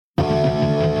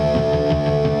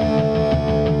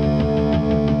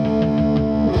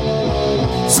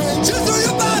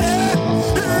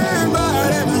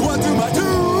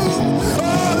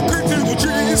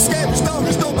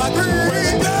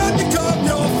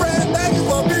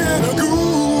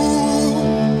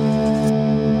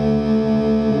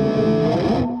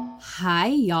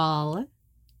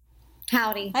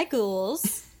Howdy. Hi,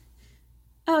 ghouls.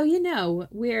 Oh,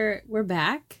 we're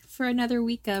back for another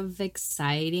week of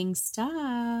exciting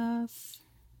stuff.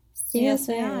 Yes,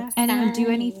 we are. Anyone do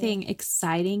anything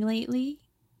exciting lately?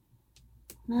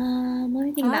 Let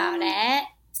me think about it.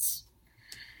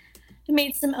 I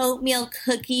made some oatmeal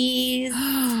cookies.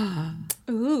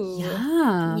 Ooh.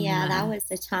 Yum. Yeah, that was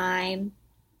the time.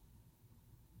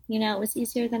 It was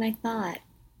easier than I thought.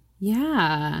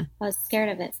 Yeah. I was scared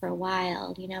of it for a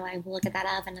while. I look at that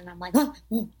oven and I'm like, oh,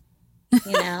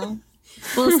 Well,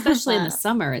 especially in the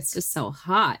summer, it's just so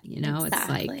hot, Exactly. It's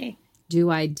like, do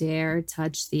I dare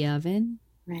touch the oven?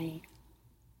 Right.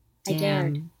 Damn. I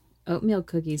dared. Oatmeal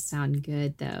cookies sound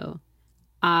good, though.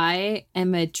 I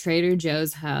am a Trader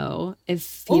Joe's hoe,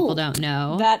 if people don't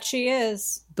know. That she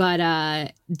is.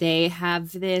 But they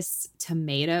have this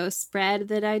tomato spread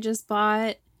that I just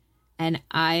bought, and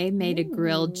I made a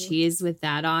grilled cheese with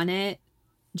that on it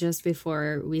just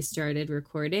before we started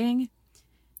recording.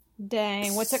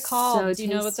 Dang, what's it called? So Do you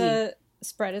know what the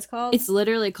spread is called? It's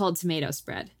literally called tomato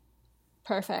spread.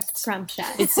 Perfect.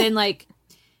 Scrumptious. It's in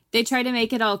they try to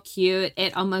make it all cute.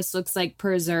 It almost looks like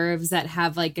preserves that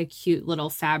have a cute little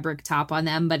fabric top on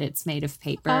them, but it's made of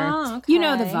paper. Oh, okay. You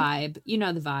know the vibe.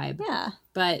 Yeah.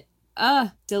 But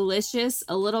delicious,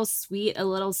 a little sweet, a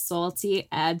little salty.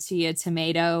 Add to your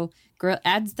tomato.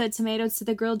 Adds the tomatoes to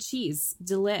the grilled cheese.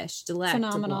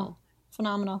 Delectable.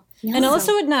 Phenomenal. Yeah. And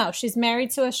Alyssa would know. She's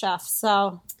married to a chef,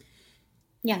 so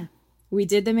Yeah. We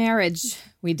did the marriage.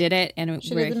 We did it, and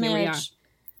she did the marriage. Here we are.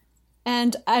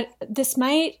 And I'm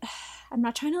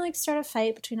not trying to start a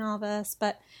fight between all of us,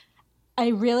 but I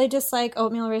really dislike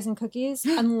oatmeal raisin cookies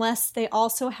unless they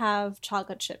also have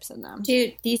chocolate chips in them.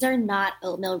 Dude, these are not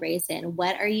oatmeal raisin.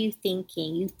 What are you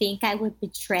thinking? You think I would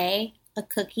betray a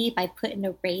cookie by putting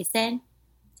a raisin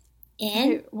in?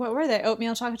 Wait, what were they?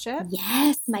 Oatmeal chocolate chip?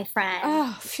 Yes, my friend.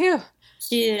 Oh, phew.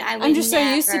 Dude, I'm just so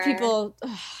used to people.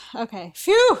 Okay,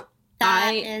 phew.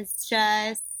 That is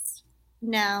just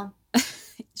no.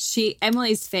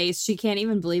 Emily's face, she can't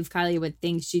even believe Kylie would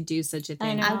think she'd do such a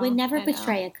thing. I would never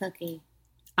betray a cookie.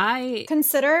 I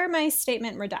consider my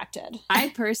statement redacted. I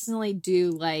personally do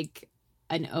like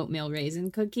an oatmeal raisin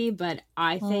cookie, but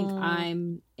I think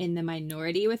I'm in the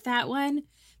minority with that one.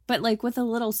 But with a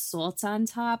little salt on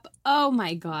top, oh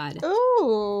my God.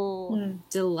 Ooh.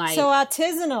 Delight. So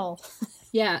artisanal.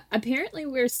 Yeah, apparently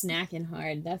we're snacking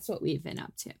hard. That's what we've been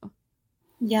up to.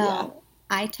 Yeah.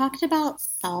 I talked about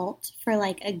salt for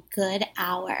a good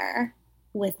hour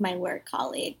with my work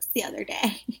colleagues the other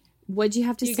day. What'd you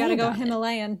have to say? You gotta go about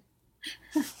Himalayan.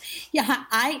 Yeah,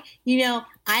 I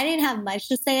didn't have much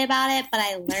to say about it, but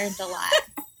I learned a lot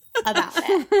about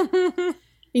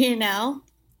it.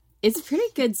 It's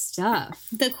pretty good stuff.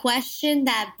 The question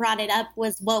that brought it up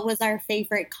was, what was our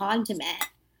favorite condiment?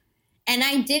 And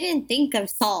I didn't think of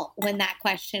salt when that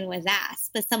question was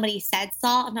asked, but somebody said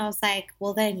salt, and I was like,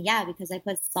 well, then, yeah, because I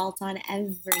put salt on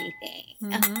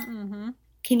everything.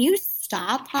 Can you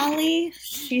stop, Holly?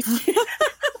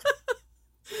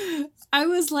 I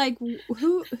was like,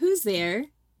 who's there?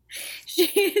 She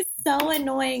is so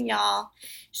annoying, y'all.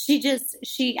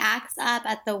 She acts up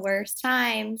at the worst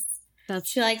times.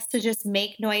 She likes to just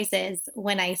make noises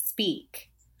when I speak.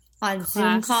 On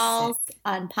Zoom calls,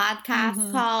 on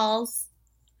podcast calls.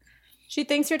 She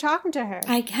thinks you're talking to her.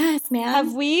 I guess, man.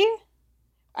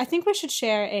 I think we should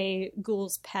share a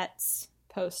Ghouls Pets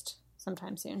post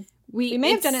sometime soon. We may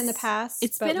have done it in the past.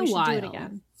 It's been a while. Do it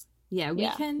again. Yeah, we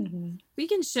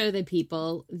can show the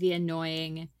people the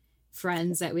annoying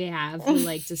friends that we have who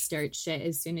like to start shit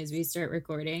as soon as we start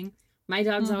recording. My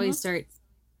dogs always start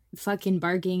fucking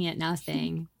barking at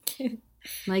nothing.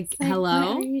 Like,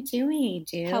 hello? What are you doing,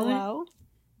 dude? Hello?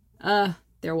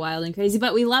 They're wild and crazy,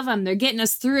 but we love them. They're getting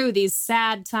us through these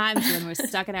sad times when we're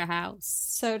stuck in our house.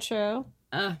 So true.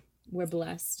 We're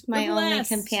blessed. My only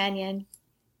companion.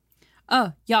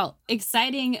 Oh, y'all,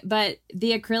 exciting, but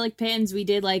the acrylic pins, we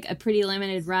did like a pretty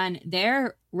limited run.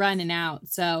 They're running out.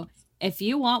 So if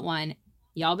you want one,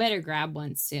 y'all better grab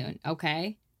one soon,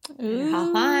 okay? Ooh.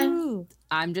 How fun.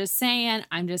 I'm just saying,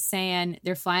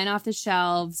 they're flying off the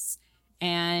shelves,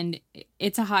 and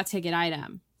it's a hot ticket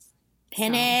item.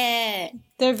 Pin it.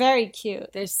 They're very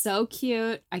cute. They're so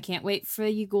cute. I can't wait for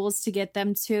you ghouls to get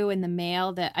them too in the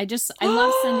mail. I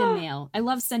love sending mail. I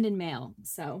love sending mail.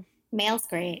 So mail's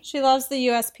great. She loves the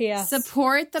USPS.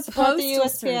 Support the postal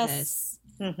service.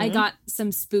 Mm-hmm. I got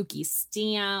some spooky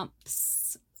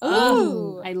stamps. Ooh.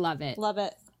 Oh, I love it. Love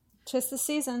it. 'Tis the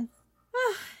season.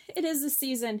 It is the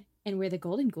season. And we're the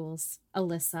Golden Ghouls.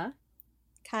 Alyssa.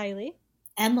 Kylie.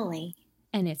 Emily.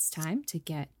 And it's time to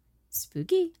get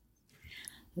spooky.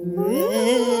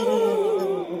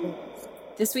 Ooh.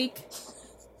 This week,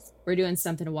 we're doing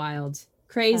something wild.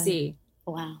 Crazy.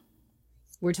 Wow.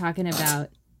 We're talking about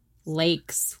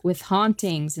lakes with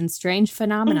hauntings and strange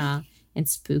phenomena and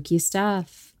spooky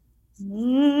stuff.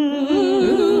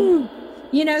 Ooh.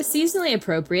 You know, seasonally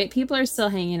appropriate. People are still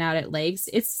hanging out at lakes.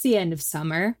 It's the end of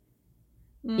summer.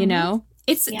 You know,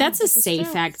 that's a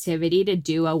safe activity to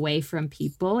do away from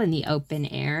people in the open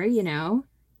air, you know?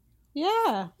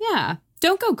 Yeah. Yeah.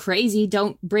 Don't go crazy.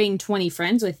 Don't bring 20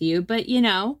 friends with you, but, you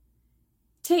know,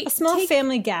 take a small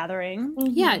family gathering.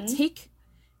 Yeah.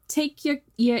 Take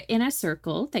your inner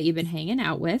circle that you've been hanging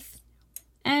out with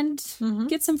and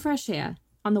get some fresh air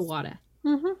on the water.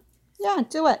 Yeah,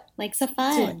 do it. Lakes are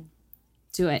fun.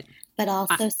 Do it. But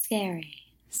also scary.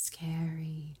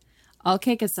 Scary. I'll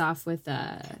kick us off with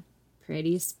a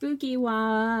pretty spooky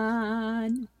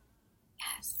one.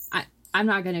 Yes. I'm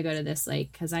not going to go to this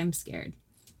lake because I'm scared.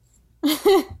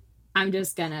 I'm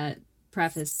just going to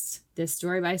preface this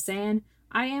story by saying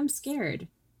I am scared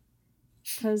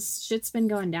because shit's been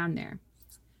going down there.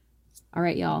 All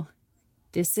right, y'all.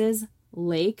 This is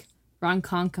Lake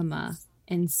Ronkonkoma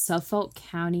in Suffolk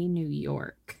County, New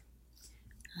York.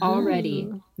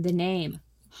 Already, the name,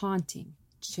 haunting,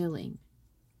 chilling.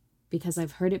 Because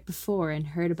I've heard it before and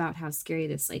heard about how scary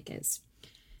this lake is.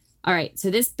 All right, so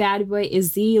this bad boy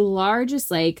is the largest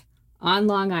lake on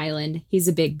Long Island. He's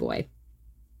a big boy.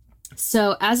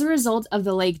 So as a result of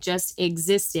the lake just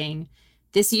existing,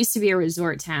 this used to be a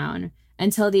resort town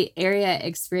until the area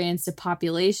experienced a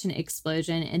population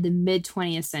explosion in the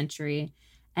mid-20th century.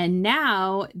 And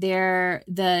now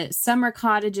the summer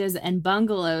cottages and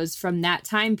bungalows from that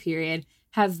time period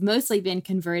have mostly been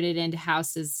converted into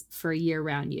houses for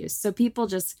year-round use. So people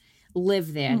just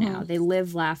live there now. They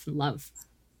live, laugh, and love.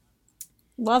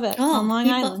 Love it. On Long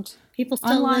Island. People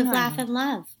still live, laugh, and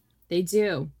love. They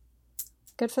do.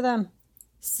 Good for them.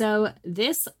 So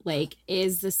this lake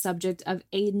is the subject of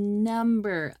a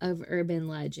number of urban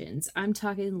legends. I'm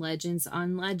talking legends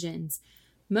on legends.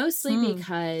 Mostly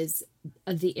because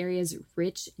of the area's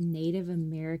rich Native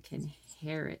American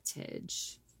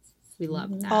heritage. We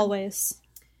love that. Always.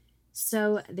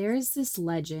 So there is this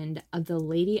legend of the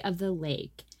Lady of the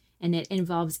Lake, and it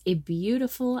involves a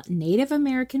beautiful Native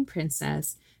American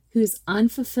princess whose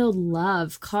unfulfilled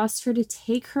love caused her to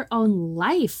take her own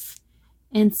life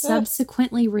and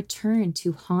subsequently return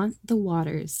to haunt the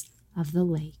waters of the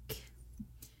lake.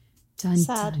 Dun,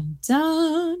 Sad. dun,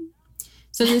 dun.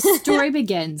 So this story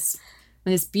begins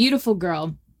with this beautiful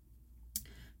girl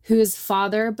whose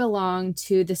father belonged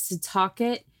to the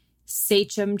Setauket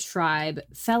Sachem tribe,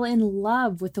 fell in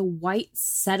love with a white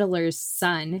settler's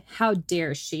son. How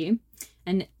dare she?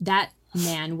 And that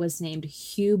man was named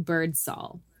Hugh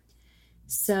Birdsall.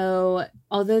 So,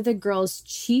 although the girl's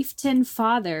chieftain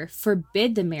father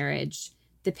forbid the marriage,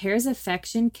 the pair's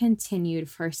affection continued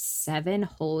for 7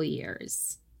 whole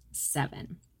years.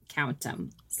 7. Count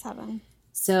them. 7.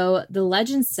 So the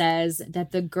legend says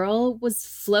that the girl was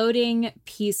floating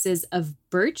pieces of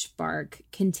birch bark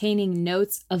containing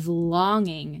notes of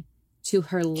longing to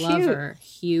her lover,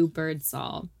 Hugh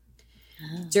Birdsall.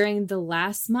 During the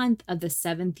last month of the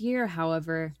 7th year,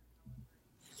 however,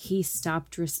 he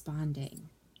stopped responding.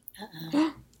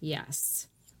 Yes.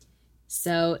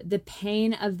 So the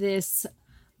pain of this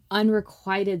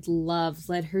unrequited love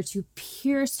led her to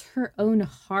pierce her own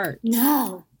heart.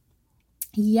 No.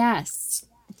 Yes.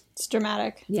 It's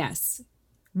dramatic. Yes.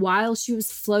 While she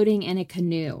was floating in a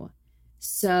canoe.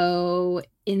 So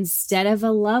instead of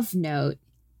a love note,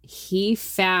 he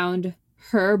found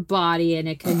her body in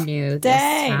a canoe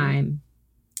this time.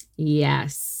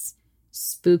 Yes.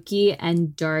 Spooky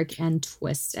and dark and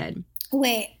twisted.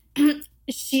 Wait.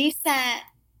 She sent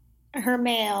her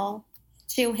mail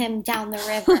to him down the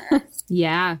river.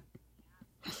 Yeah.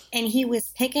 And he was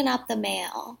picking up the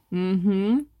mail.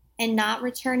 Mm-hmm. And not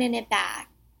returning it back.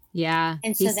 Yeah.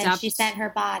 And so then she sent her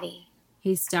body.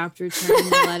 He stopped returning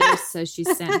the letters, so she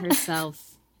sent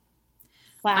herself.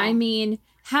 Wow. I mean,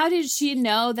 how did she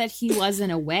know that he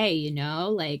wasn't away, you know?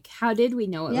 Like, how did we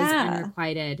know it was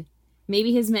unrequited?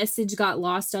 Maybe his message got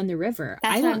lost on the river.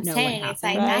 That's I don't know saying. what happened. It's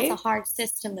like, that's a hard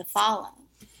system to follow.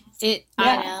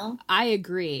 I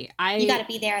agree. You got to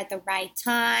be there at the right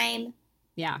time.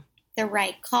 Yeah. The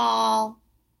right call.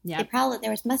 Yeah.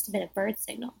 There must have been a bird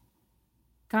signal.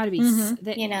 Got to be.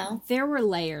 You know, there were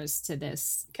layers to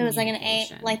this. It was like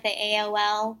like the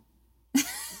AOL.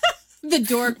 The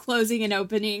door closing and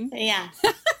opening. Yeah.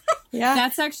 Yeah.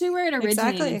 That's actually where it originated.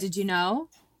 Exactly. Did you know?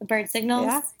 The bird signals?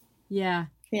 Yeah. Yeah.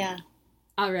 Yeah.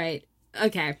 All right.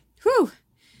 Okay. Whew.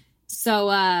 So,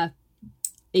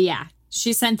 yeah,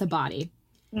 she sent the body.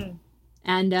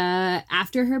 And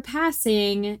after her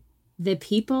passing, the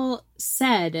people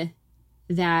said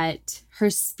that her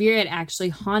spirit actually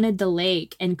haunted the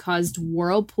lake and caused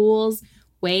whirlpools,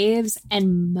 waves,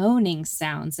 and moaning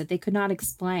sounds that they could not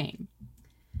explain.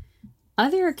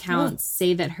 Other accounts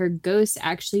say that her ghost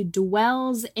actually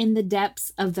dwells in the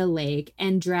depths of the lake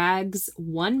and drags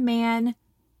one man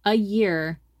a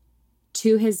year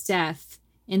to his death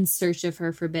in search of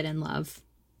her forbidden love.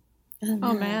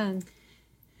 Oh, man.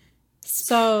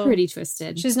 So pretty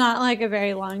twisted. She's not like a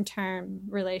very long-term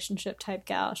relationship type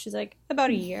gal. She's like about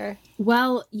a year.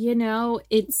 Well, you know,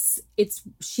 it's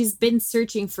she's been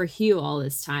searching for Hugh all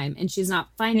this time and she's not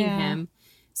finding him.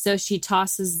 So she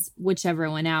tosses whichever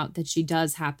one out that she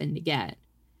does happen to get.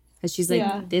 Because she's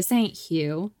like, this ain't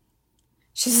Hugh.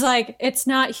 She's like, it's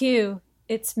not Hugh,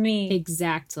 it's me.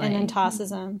 Exactly. And then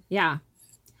tosses him. Yeah.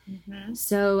 Mm-hmm.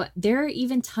 So there are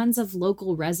even tons of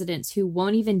local residents who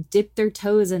won't even dip their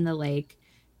toes in the lake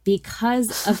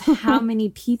because of how many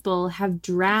people have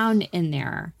drowned in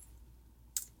there.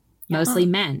 Mostly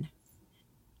men.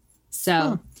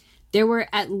 So there were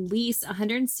at least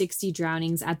 160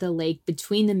 drownings at the lake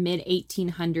between the mid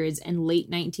 1800s and late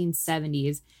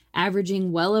 1970s,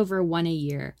 averaging well over one a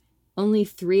year. Only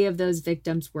 3 of those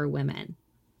victims were women.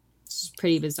 It's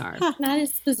pretty bizarre. That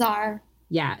is bizarre.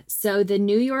 Yeah. So the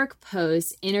New York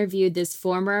Post interviewed this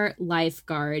former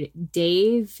lifeguard,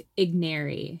 Dave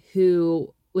Igneri,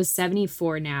 who was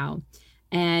 74 now.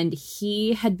 And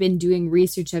he had been doing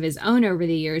research of his own over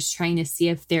the years, trying to see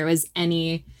if there was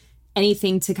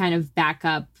anything to kind of back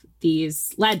up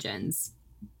these legends.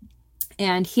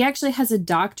 And he actually has a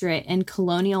doctorate in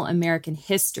colonial American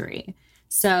history.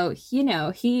 So, you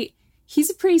know, he's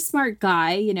a pretty smart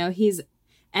guy. You know, he's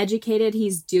educated,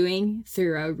 he's doing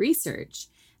thorough research.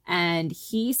 And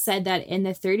he said that in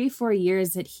the 34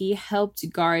 years that he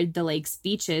helped guard the lake's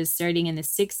beaches starting in the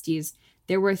 60s,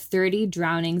 there were 30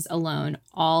 drownings alone,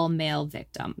 all male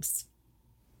victims.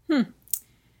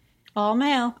 All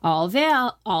male. All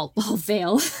veil.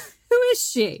 Who is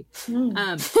she?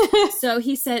 So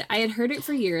he said, I had heard it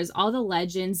for years. All the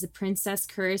legends, the princess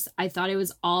curse, I thought it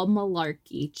was all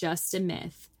malarkey, just a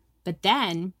myth. But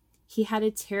then he had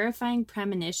a terrifying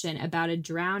premonition about a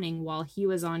drowning while he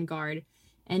was on guard.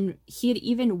 And he had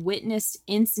even witnessed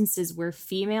instances where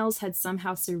females had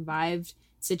somehow survived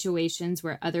situations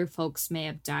where other folks may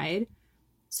have died.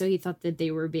 So he thought that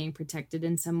they were being protected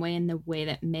in some way in the way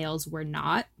that males were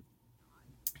not.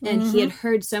 And he had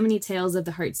heard so many tales of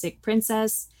the heartsick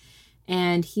princess.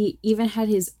 And he even had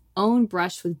his own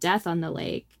brush with death on the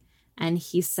lake. And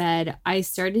he said, I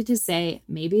started to say,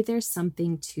 maybe there's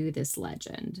something to this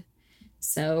legend.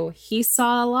 So he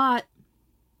saw a lot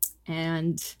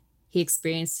and he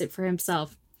experienced it for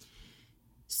himself.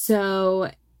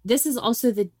 So this is also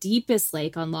the deepest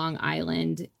lake on Long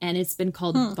Island, and it's been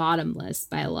called bottomless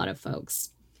by a lot of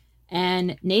folks.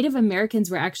 And Native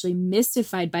Americans were actually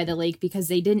mystified by the lake because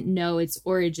they didn't know its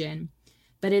origin.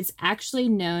 But it's actually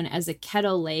known as a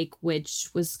kettle lake, which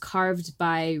was carved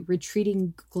by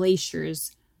retreating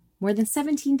glaciers more than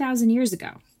 17,000 years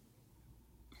ago.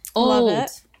 Old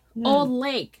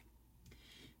lake.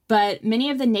 But many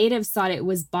of the natives thought it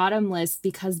was bottomless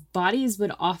because bodies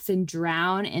would often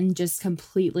drown and just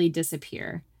completely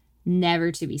disappear,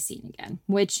 never to be seen again,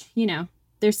 which, you know,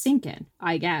 they're sinking,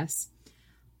 I guess.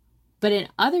 But in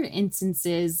other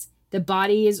instances, the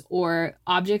bodies or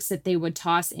objects that they would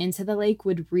toss into the lake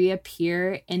would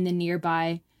reappear in the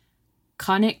nearby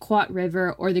Connetquot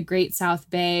River or the Great South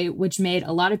Bay, which made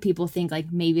a lot of people think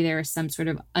like maybe there are some sort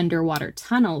of underwater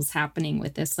tunnels happening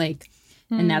with this lake,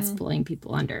 and that's pulling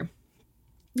people under.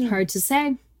 Hard to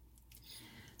say.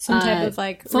 Some type of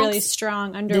like folks, really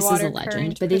strong underwater this is a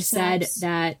legend, but they said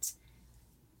that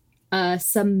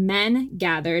some men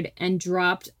gathered and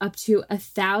dropped up to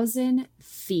 1,000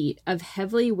 feet of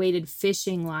heavily weighted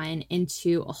fishing line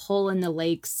into a hole in the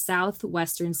lake's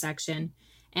southwestern section,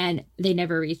 and they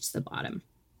never reached the bottom.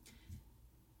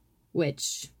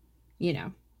 Which, you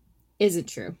know, isn't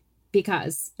true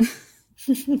because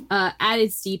at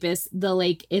its deepest, the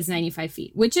lake is 95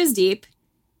 feet, which is deep.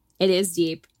 It is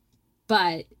deep,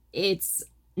 but it's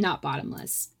not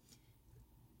bottomless.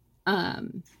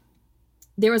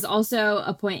 There was also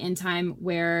a point in time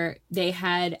where they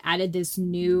had added this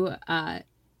new,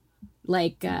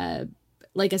 like a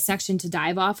section to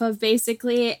dive off of,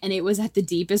 basically, and it was at the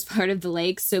deepest part of the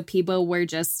lake, so people were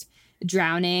just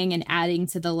drowning and adding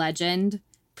to the legend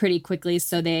pretty quickly,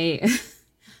 so they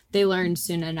they learned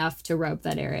soon enough to rope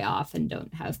that area off and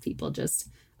don't have people just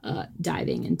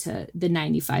diving into the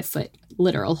 95-foot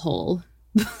literal hole.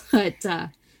 But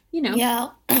you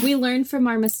know, we learn from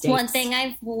our mistakes. One thing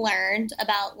I've learned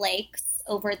about lakes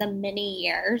over the many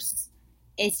years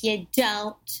is you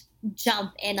don't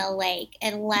jump in a lake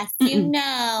unless you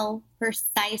know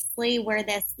precisely where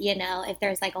this, if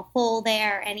there's like a hole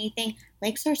there or anything.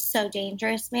 Lakes are so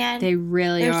dangerous, man. They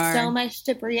really There's are. so much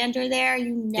debris under there.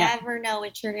 You never know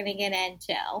what you're going to get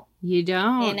into. You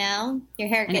don't. Your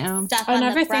hair gets stuck on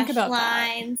the brush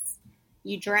lines.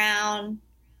 You drown.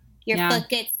 Your foot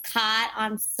gets caught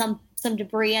on some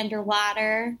debris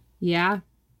underwater. Yeah.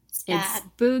 It's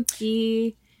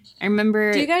spooky. I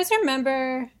remember. Do you guys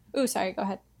remember? Oh, sorry. Go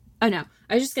ahead. Oh, no.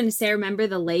 I was just going to say, I remember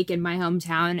the lake in my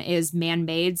hometown is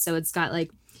man-made. So it's got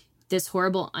like this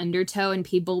horrible undertow and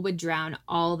people would drown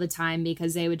all the time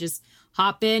because they would just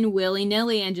hop in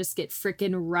willy-nilly and just get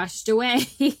freaking rushed away.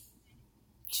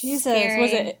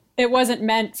 Jesus. It wasn't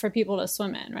meant for people to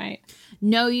swim in, right?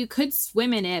 No, you could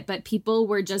swim in it, but people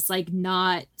were just like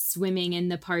not swimming in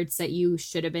the parts that you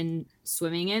should have been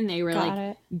swimming in. They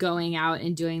were going out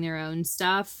and doing their own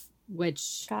stuff.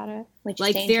 Which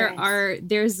like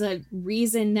there's a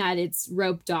reason that it's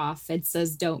roped off. It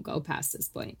says don't go past this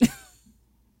point.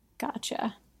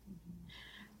 Gotcha.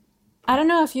 I don't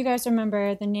know if you guys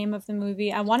remember the name of the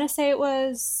movie. I want to say it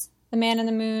was The Man in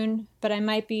the Moon, but I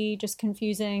might be just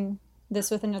confusing this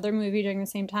with another movie during the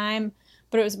same time.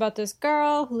 But it was about this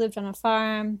girl who lived on a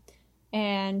farm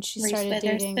and she started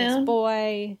dating this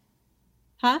boy.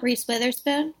 Huh? Reese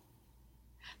Witherspoon?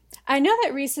 I know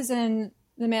that Reese is in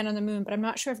The Man on the Moon, but I'm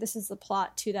not sure if this is the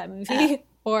plot to that movie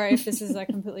or if this is a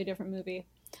completely different movie.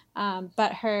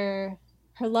 But her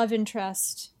love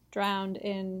interest drowned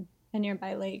in a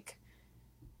nearby lake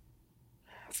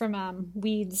from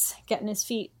weeds getting his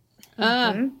feet.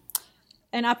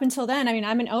 And up until then, I mean,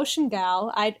 I'm an ocean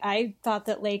gal. I thought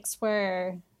that lakes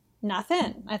were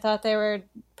nothing. I thought they were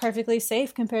perfectly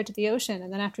safe compared to the ocean.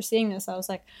 And then after seeing this, I was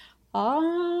like,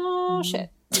 oh, shit.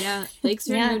 Yeah, lakes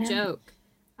are no joke.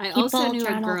 I also knew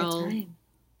a girl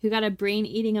who got a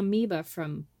brain-eating amoeba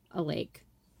from a lake.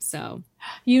 So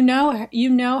you know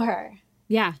her.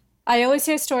 Yeah. I always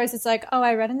hear stories. It's like, oh,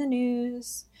 I read in the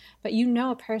news, but you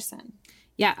know a person.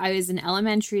 Yeah, I was in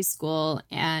elementary school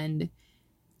and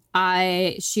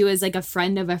she was like a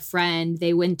friend of a friend.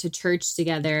 They went to church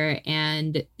together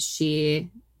and she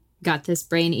got this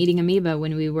brain-eating amoeba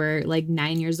when we were like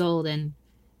 9 years old and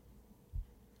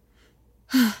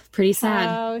pretty sad.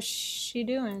 How's she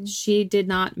doing? She did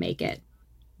not make it.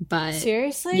 But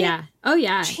seriously? Yeah. Oh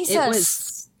yeah. Jesus. It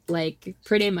was like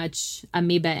pretty much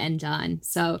amoeba and done.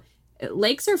 So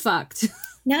lakes are fucked.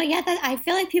 No, yeah, I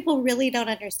feel like people really don't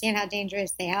understand how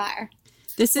dangerous they are.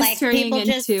 This is like, turning people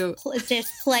into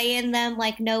just play in them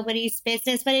like nobody's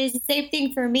business. But it's the same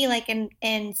thing for me. Like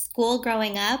in school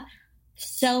growing up,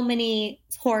 so many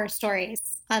horror stories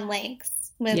on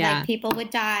lakes with like people would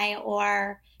die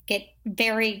or get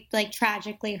very like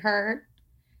tragically hurt.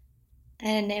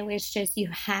 And it was just, you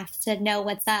have to know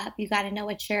what's up. You got to know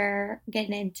what you're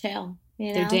getting into. You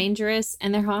know? They're dangerous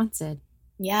and they're haunted.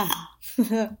 Yeah.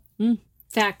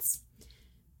 Facts.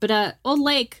 But old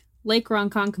Lake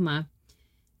Ronkonkoma,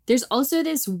 there's also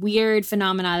this weird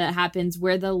phenomena that happens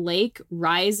where the lake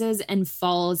rises and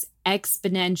falls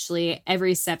exponentially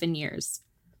every 7 years.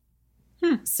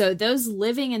 So those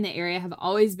living in the area have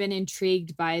always been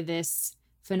intrigued by this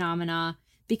phenomena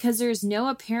because there's no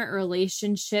apparent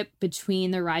relationship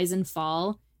between the rise and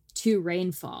fall to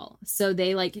rainfall. So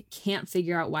they like can't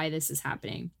figure out why this is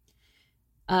happening.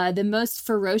 The most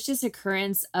ferocious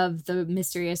occurrence of the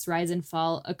mysterious rise and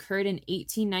fall occurred in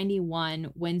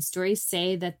 1891 when stories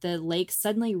say that the lake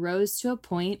suddenly rose to a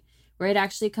point where it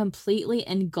actually completely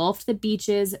engulfed the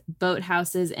beaches,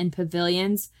 boathouses, and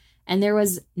pavilions, and there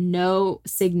was no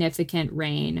significant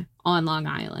rain on Long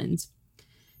Island.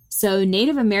 So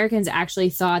Native Americans actually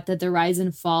thought that the rise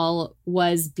and fall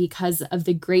was because of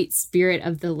the great spirit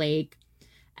of the lake.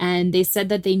 And they said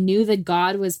that they knew that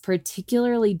God was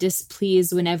particularly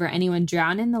displeased whenever anyone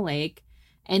drowned in the lake.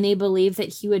 And they believed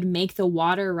that he would make the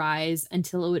water rise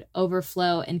until it would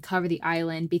overflow and cover the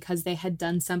island because they had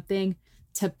done something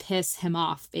to piss him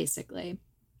off, basically.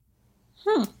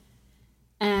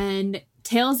 And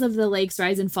tales of the lake's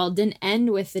rise and fall didn't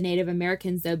end with the Native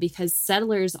Americans, though, because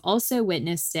settlers also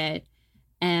witnessed it.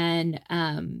 And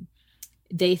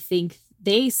they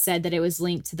said that it was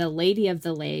linked to the Lady of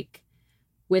the Lake,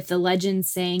 with the legend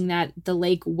saying that the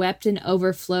lake wept and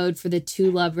overflowed for the two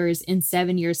lovers in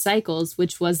 7-year cycles,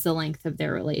 which was the length of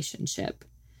their relationship.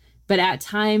 But at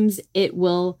times it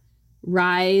will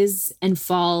rise and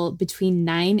fall between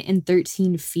 9 and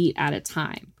 13 feet at a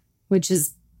time, which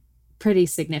is pretty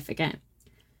significant.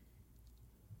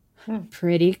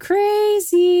 Pretty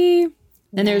crazy.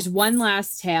 Then there's one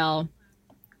last tale.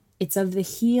 It's of the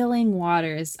healing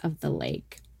waters of the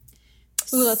lake.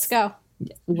 Ooh, let's go.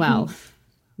 Well,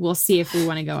 we'll see if we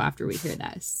want to go after we hear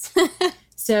this.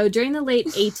 So during the late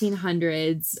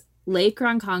 1800s, Lake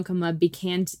Ronkonkoma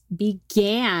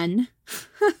began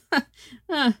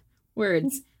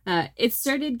words. It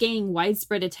started gaining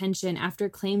widespread attention after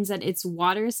claims that its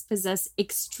waters possess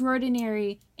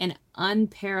extraordinary and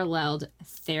unparalleled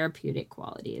therapeutic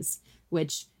qualities,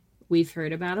 which we've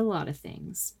heard about a lot of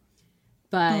things.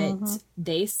 But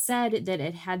they said that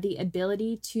it had the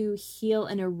ability to heal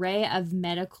an array of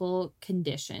medical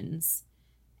conditions.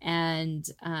 And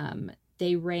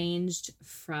they ranged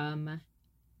from,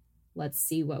 let's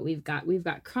see what we've got. We've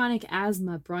got chronic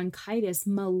asthma, bronchitis,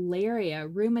 malaria,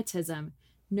 rheumatism,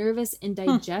 nervous and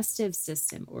digestive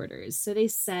system orders. So they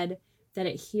said that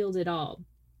it healed it all.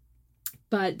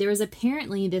 But there was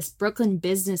apparently this Brooklyn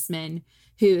businessman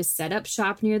who set up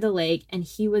shop near the lake, and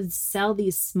he would sell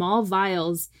these small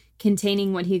vials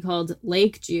containing what he called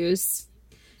lake juice,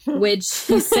 which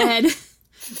he said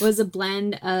was a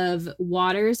blend of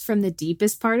waters from the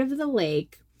deepest part of the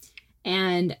lake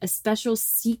and a special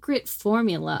secret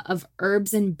formula of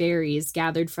herbs and berries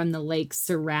gathered from the lake's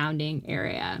surrounding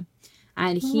area.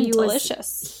 And he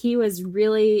was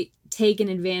really taking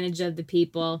advantage of the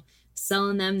people,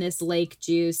 selling them this lake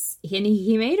juice. And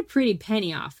he made a pretty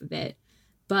penny off of it.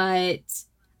 But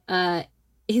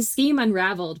his scheme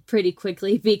unraveled pretty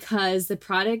quickly because the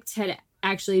product had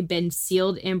actually been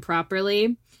sealed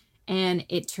improperly. And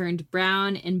it turned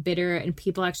brown and bitter, and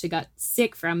people actually got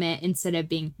sick from it instead of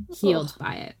being healed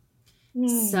by it.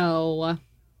 So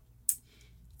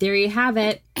there you have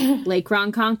it. Lake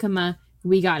Ronkonkoma.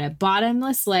 We got a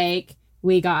bottomless lake.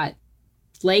 We got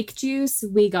lake juice.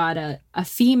 We got a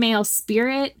female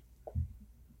spirit.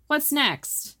 What's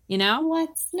next? You know?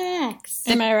 What's next?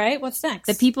 Am I right? What's next?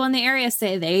 The people in the area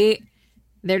say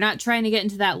they're not trying to get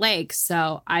into that lake.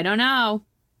 So I don't know.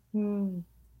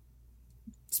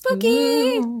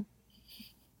 Spooky.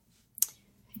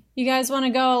 You guys want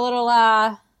to go a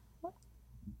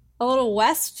little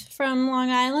west from Long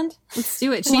Island? Let's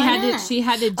do it. She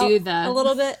had to do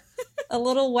a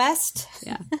little west.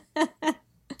 Yeah.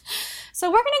 So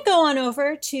we're going to go on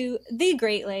over to the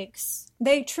Great Lakes.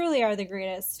 They truly are the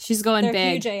greatest. She's going They're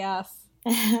big. Huge AF.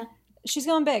 She's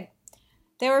going big.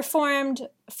 They were formed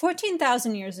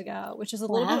 14,000 years ago, which is a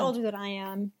little bit older than I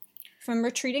am, from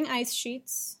retreating ice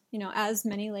sheets, as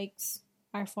many lakes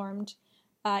are formed.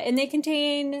 And they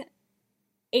contain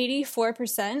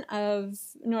 84% of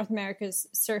North America's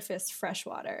surface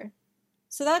freshwater.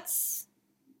 So that's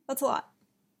a lot.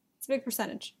 It's a big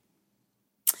percentage.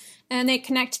 And they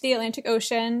connect to the Atlantic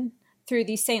Ocean through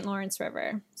the St. Lawrence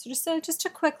River. So just a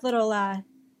quick little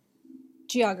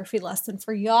geography lesson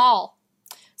for y'all.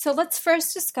 So let's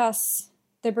first discuss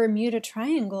the Bermuda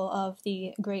Triangle of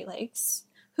the Great Lakes.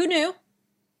 Who knew?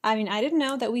 I mean, I didn't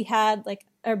know that we had like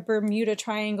a Bermuda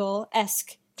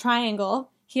Triangle-esque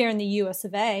triangle here in the US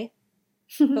of A,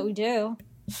 but we do.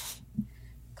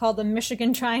 Called the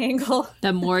Michigan Triangle.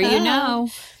 The more you know.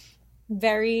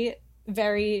 Very,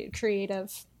 very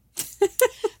creative.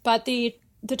 But the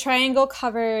triangle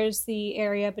covers the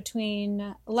area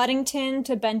between Ludington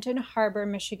to Benton Harbor,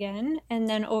 Michigan, and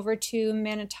then over to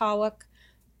Manitowoc,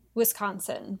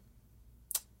 Wisconsin.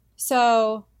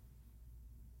 So,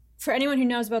 for anyone who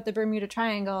knows about the Bermuda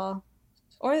Triangle,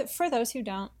 or for those who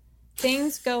don't,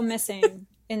 things go missing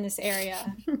in this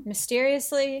area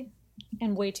mysteriously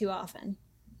and way too often.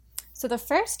 So the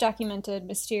first documented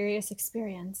mysterious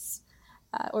experience,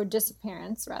 or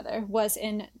disappearance rather, was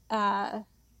in, that's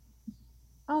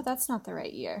not the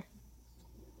right year.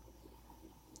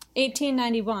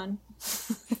 1891.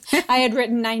 I had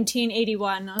written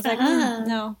 1981. I was like,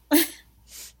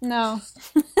 no.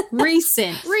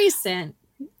 Recent.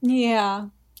 Yeah.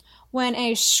 When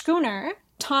a schooner,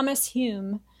 Thomas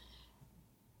Hume,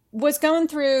 was going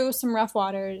through some rough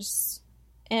waters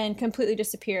and completely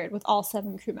disappeared with all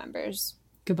 7 crew members.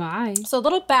 Goodbye. So a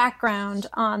little background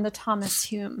on the Thomas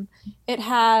Hume. It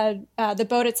had, the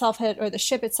boat itself or the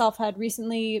ship itself had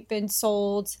recently been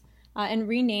sold and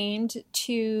renamed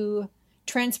to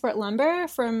transport lumber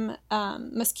from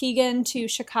Muskegon to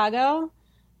Chicago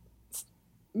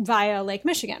via Lake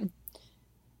Michigan.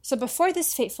 So before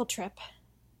this fateful trip,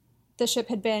 the ship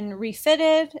had been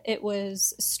refitted, it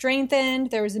was strengthened,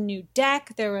 there was a new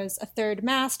deck, there was a 3rd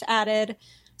mast added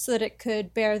so that it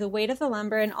could bear the weight of the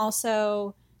lumber and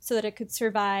also so that it could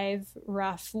survive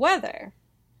rough weather.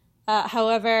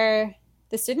 However,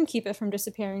 this didn't keep it from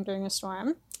disappearing during a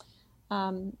storm,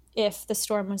 if the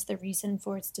storm was the reason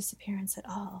for its disappearance at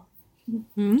all.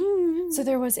 Mm-hmm. So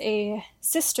there was a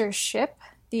sister ship,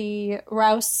 the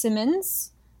Rouse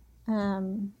Simmons,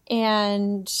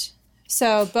 and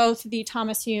so both the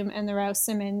Thomas Hume and the Rouse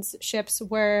Simmons ships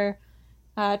were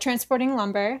transporting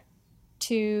lumber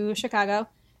to Chicago,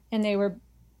 and they were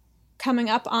coming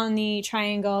up on the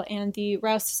triangle, and the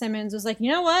Rouse Simmons was like,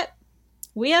 you know what?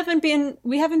 We haven't been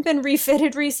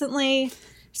refitted recently,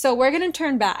 so we're going to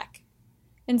turn back.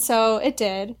 And so it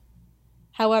did.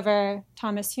 However,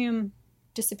 Thomas Hume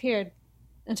disappeared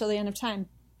until the end of time.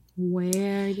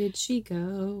 Where did she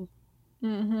go?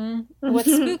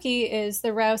 What's spooky is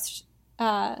the Rouse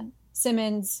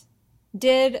Simmons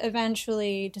did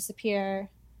eventually disappear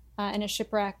in a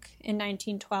shipwreck in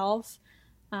 1912.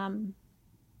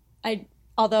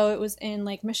 Although it was in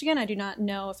Lake Michigan, I do not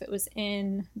know if it was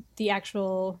in the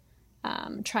actual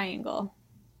triangle.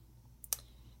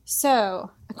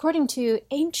 So, according to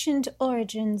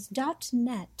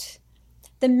ancientorigins.net,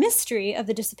 the mystery of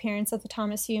the disappearance of the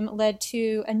Thomas Hume led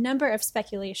to a number of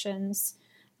speculations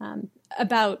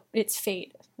about its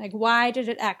fate. Like, why did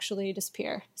it actually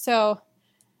disappear? So,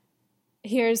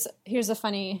 here's a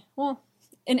funny, an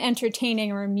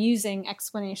entertaining or amusing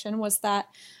explanation was that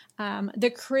the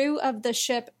crew of the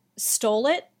ship stole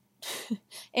it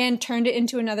and turned it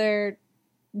into another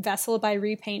vessel by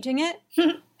repainting it.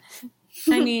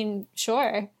 I mean,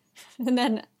 sure. And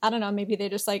then, I don't know, maybe they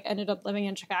just like ended up living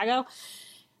in Chicago.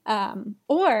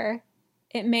 Or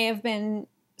it may have been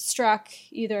struck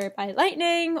either by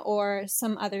lightning or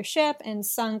some other ship and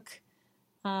sunk.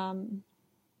 And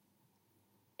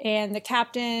the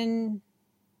captain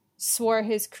swore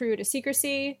his crew to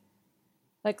secrecy.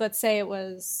 Like, let's say it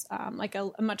was like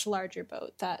a much larger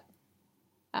boat that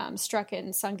struck it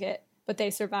and sunk it, but they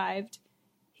survived.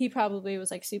 He probably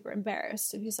was like super embarrassed.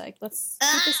 So he's like, let's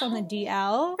keep this on the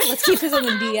DL. Let's keep this on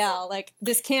the DL. Like,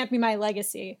 this can't be my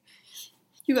legacy.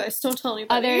 You guys don't tell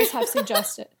anybody. Others have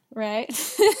suggested, right?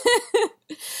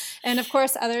 And of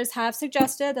course, others have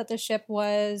suggested that the ship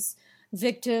was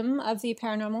victim of the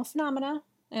paranormal phenomena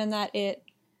and that it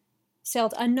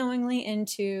sailed unknowingly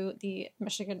into the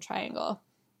Michigan Triangle.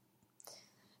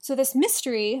 So this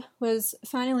mystery was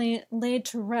finally laid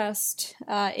to rest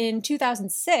in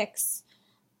 2006.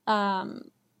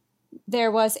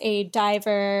 There was a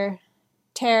diver,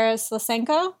 Taras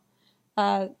Lysenko,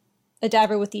 a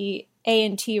diver with the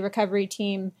A&T recovery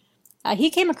team. He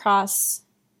came across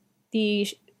the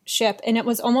ship, and it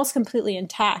was almost completely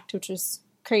intact, which was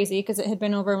crazy because it had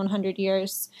been over 100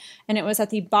 years, and it was at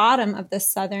the bottom of the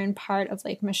southern part of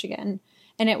Lake Michigan,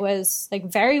 and it was like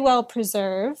very well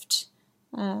preserved,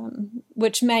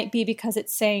 which might be because it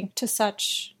sank to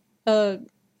such a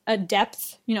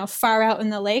depth, far out in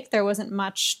the lake. There wasn't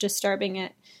much disturbing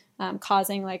it,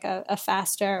 causing like a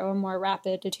faster or more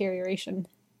rapid deterioration.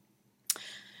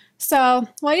 So,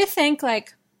 well, you think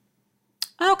like,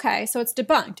 okay, so it's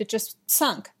debunked. It just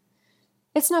sunk.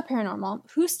 It's not paranormal.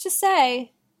 Who's to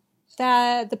say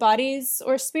that the bodies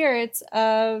or spirits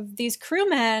of these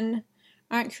crewmen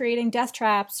aren't creating death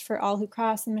traps for all who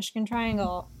cross the Michigan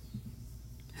Triangle?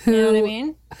 You know what I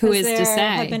mean? Who is to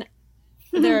say?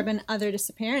 There have been other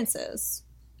disappearances.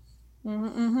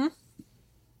 For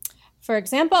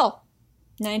example,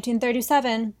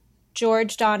 1937,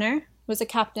 George Donner was a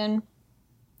captain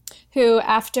who,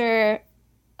 after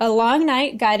a long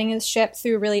night guiding his ship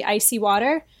through really icy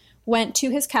water, went to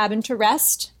his cabin to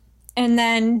rest, and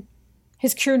then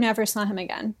his crew never saw him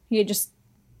again. He just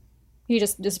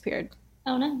disappeared.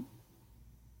 Oh no.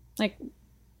 Like,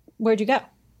 where'd you go?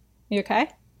 You okay?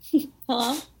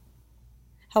 Hello?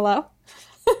 Hello?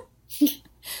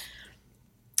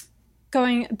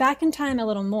 Going back in time a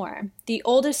little more, the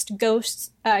oldest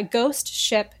ghost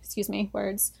ship,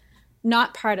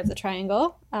 not part of the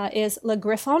triangle, is Le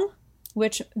Griffon,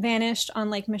 which vanished on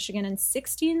Lake Michigan in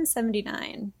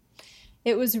 1679.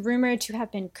 It was rumored to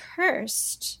have been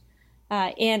cursed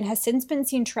and has since been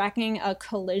seen tracking a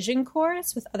collision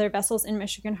course with other vessels in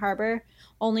Michigan Harbor,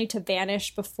 only to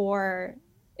vanish before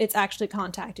it's actually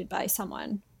contacted by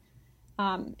someone.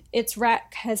 Its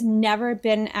wreck has never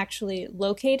been actually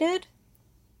located,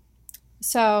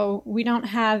 so we don't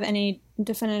have any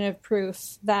definitive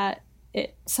proof that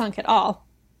it sunk at all.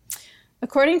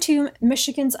 According to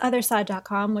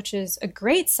MichigansOtherSide.com, which is a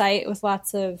great site with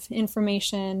lots of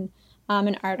information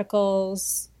and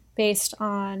articles based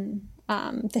on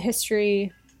the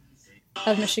history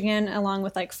of Michigan, along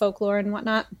with like folklore and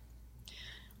whatnot,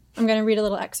 I'm going to read a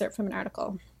little excerpt from an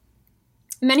article.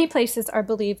 Many places are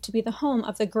believed to be the home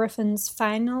of the Griffon's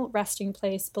final resting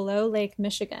place below Lake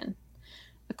Michigan.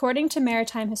 According to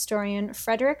maritime historian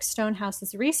Frederick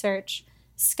Stonehouse's research,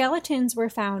 skeletons were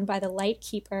found by the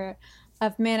lightkeeper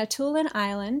of Manitoulin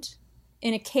Island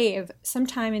in a cave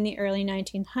sometime in the early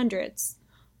 1900s.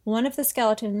 One of the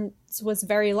skeletons was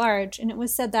very large, and it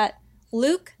was said that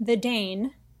Luke the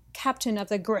Dane, captain of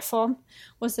the Griffon,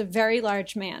 was a very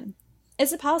large man.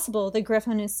 Is it possible the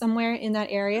griffin is somewhere in that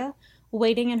area,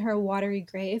 waiting in her watery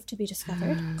grave to be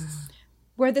discovered?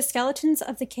 Were the skeletons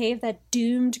of the cave that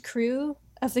doomed crew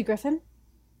of the Griffin?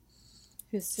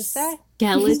 Who's to say?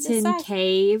 Skeleton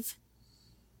cave.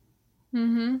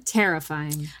 Mm-hmm.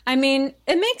 Terrifying. I mean,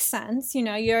 it makes sense. You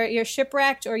know, you're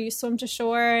shipwrecked or you swim to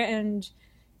shore and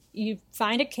you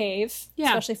find a cave,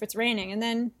 especially if it's raining, and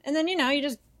then you know you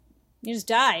just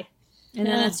die, and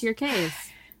then that's your cave.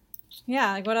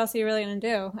 Yeah, like what else are you really gonna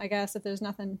do? I guess if there's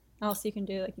nothing else you can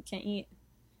do, like you can't eat,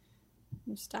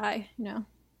 you just die. You know,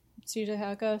 it's usually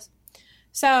how it goes.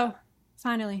 So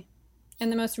finally, in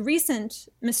the most recent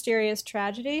mysterious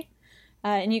tragedy,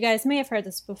 and you guys may have heard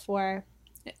this before.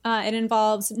 It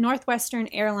involves Northwestern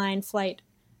Airline Flight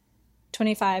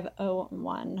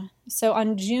 2501. So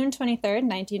on June 23rd,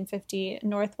 1950,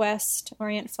 Northwest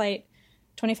Orient Flight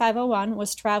 2501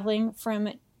 was traveling from,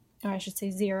 or I should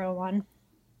say 01,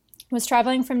 was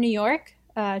traveling from New York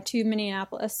to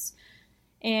Minneapolis.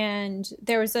 And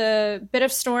there was a bit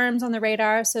of storms on the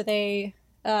radar, so the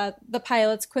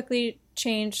pilots quickly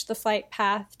changed the flight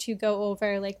path to go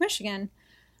over Lake Michigan.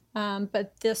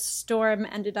 But this storm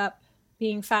ended up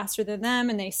being faster than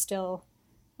them, and they still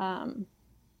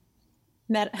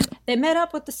met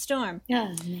up with the storm.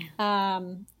 Yeah.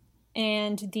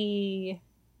 And the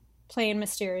plane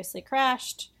mysteriously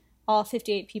crashed. All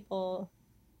 58 people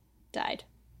died,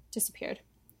 disappeared.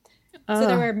 So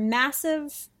there were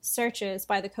massive searches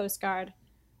by the Coast Guard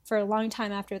for a long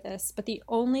time after this, but the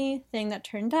only thing that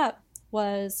turned up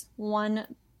was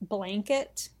one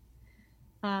blanket,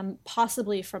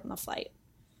 possibly from the flight.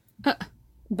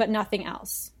 But nothing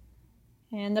else.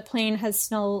 And the plane has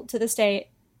still, to this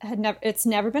day, it's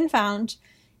never been found,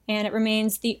 and it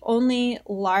remains the only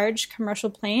large commercial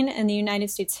plane in the United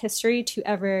States history to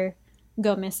ever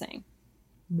go missing.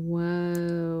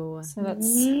 Whoa. So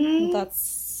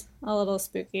that's a little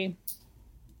spooky.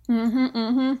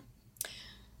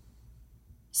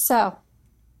 So,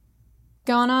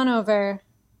 going on over,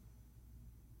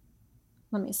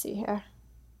 let me see here.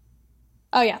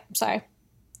 Oh yeah, sorry.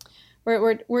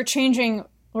 We're changing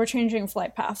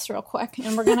flight paths real quick,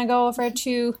 and we're gonna go over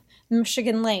to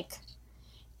Michigan Lake,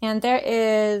 and there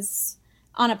is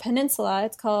on a peninsula.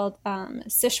 It's called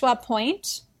Shuswap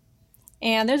Point,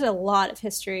 and there's a lot of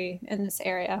history in this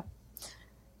area.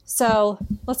 So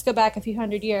let's go back a few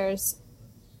hundred years.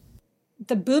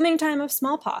 The booming time of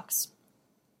smallpox,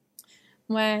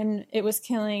 when it was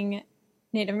killing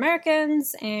Native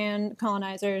Americans and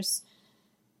colonizers.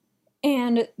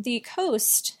 And the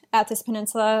coast at this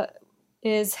peninsula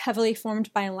is heavily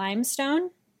formed by limestone,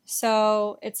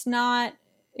 so it's not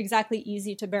exactly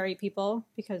easy to bury people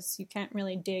because you can't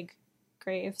really dig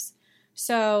graves.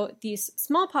 So these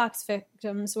smallpox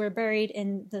victims were buried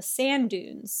in the sand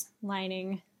dunes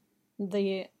lining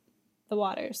the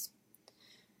waters.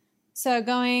 So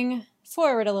going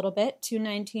forward a little bit to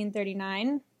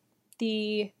 1939,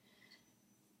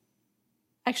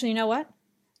 actually, you know what?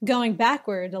 Going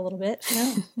backward a little bit.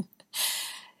 No.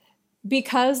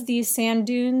 Because these sand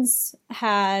dunes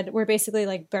were basically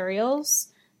like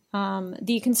burials,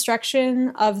 the construction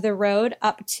of the road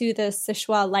up to the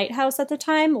Shuswap Lighthouse at the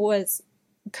time was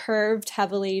curved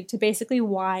heavily to basically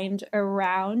wind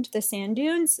around the sand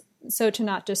dunes so to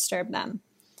not disturb them.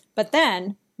 But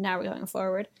then, now we're going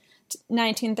forward,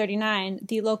 1939,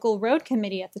 the local road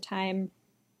committee at the time,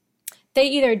 they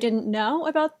either didn't know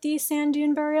about these sand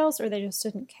dune burials or they just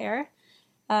didn't care.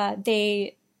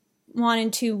 They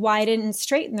wanted to widen and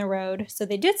straighten the road, so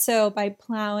they did so by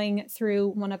plowing through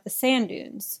one of the sand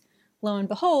dunes. Lo and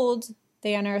behold,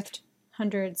 they unearthed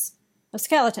hundreds of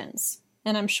skeletons,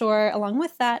 and I'm sure along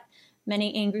with that,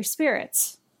 many angry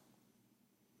spirits.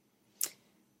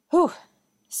 Whew.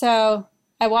 So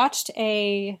I watched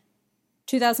a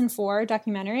 2004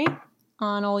 documentary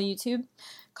on old YouTube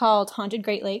called Haunted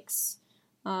Great Lakes.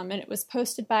 And it was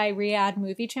posted by Riyadh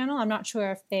Movie Channel. I'm not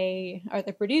sure if they are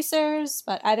the producers,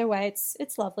 but either way,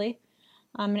 it's lovely.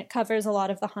 And it covers a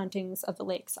lot of the hauntings of the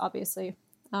lakes, obviously.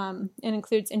 It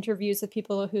includes interviews with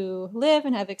people who live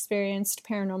and have experienced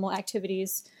paranormal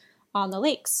activities on the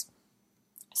lakes.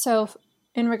 So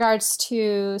in regards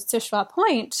to Shuswap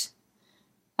Point,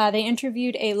 they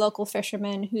interviewed a local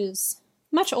fisherman who's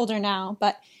much older now,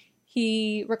 but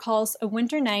he recalls a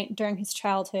winter night during his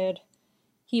childhood.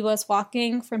 He was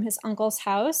walking from his uncle's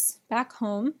house back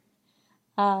home,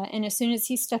 and as soon as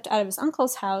he stepped out of his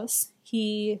uncle's house,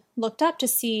 he looked up to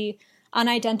see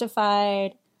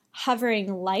unidentified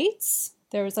hovering lights.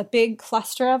 There was a big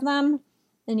cluster of them,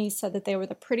 and he said that they were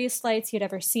the prettiest lights he had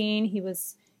ever seen. He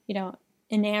was,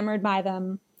 enamored by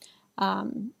them,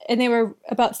 and they were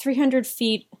about 300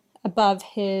 feet above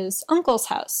his uncle's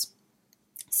house.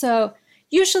 So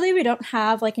usually we don't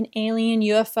have like an alien,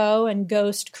 UFO, and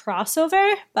ghost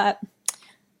crossover, but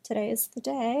today is the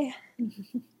day.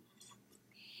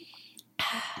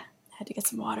 I had to get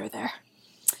some water there.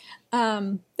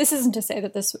 This isn't to say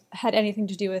that this had anything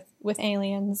to do with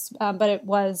aliens, but it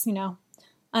was,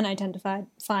 unidentified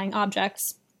flying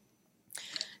objects.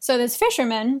 So this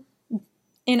fisherman,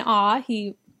 in awe,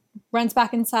 he runs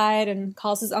back inside and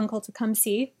calls his uncle to come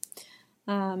see.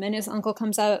 And his uncle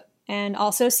comes out and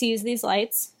also sees these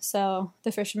lights. So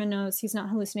the fisherman knows he's not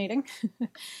hallucinating.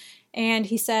 And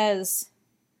he says,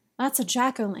 "That's a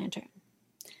jack-o'-lantern."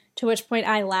 To which point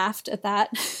I laughed at that.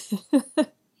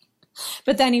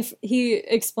 But then he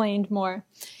explained more.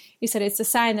 He said, "It's a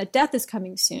sign that death is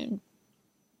coming soon."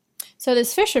 So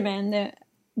this fisherman,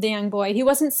 the young boy, he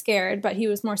wasn't scared, but he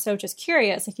was more so just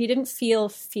curious. Like, he didn't feel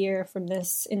fear from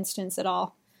this instance at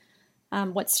all.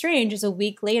 What's strange is a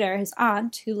week later, his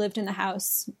aunt, who lived in the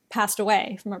house, passed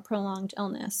away from a prolonged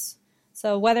illness.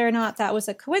 So whether or not that was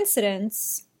a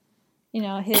coincidence,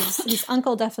 his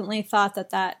uncle definitely thought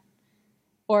that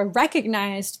or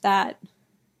recognized that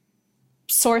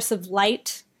source of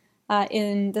light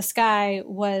in the sky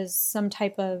was some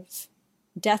type of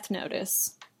death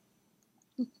notice.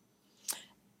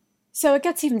 So it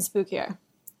gets even spookier.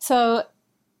 So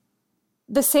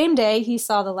the same day he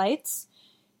saw the lights,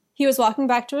 he was walking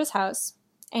back to his house,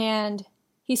 and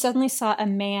he suddenly saw a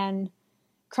man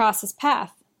cross his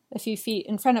path a few feet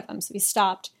in front of him. So he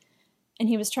stopped, and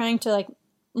he was trying to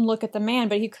look at the man,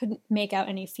 but he couldn't make out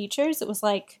any features. It was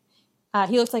like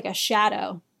he looked like a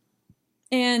shadow.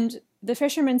 And the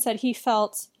fisherman said he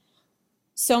felt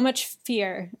so much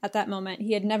fear at that moment.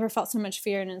 He had never felt so much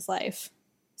fear in his life.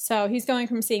 So he's going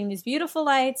from seeing these beautiful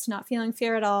lights, not feeling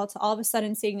fear at all, to all of a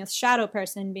sudden seeing a shadow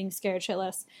person, being scared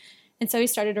shitless. And so he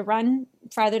started to run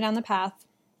farther down the path.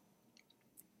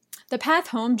 The path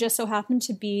home just so happened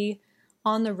to be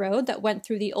on the road that went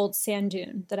through the old sand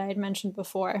dune that I had mentioned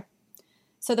before.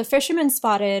 So the fisherman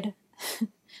spotted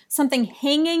something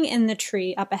hanging in the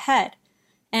tree up ahead.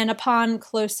 And upon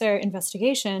closer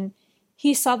investigation,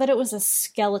 he saw that it was a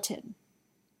skeleton.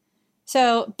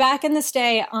 So back in this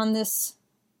day on this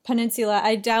peninsula,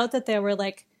 I doubt that there were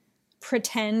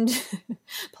pretend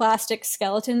plastic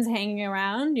skeletons hanging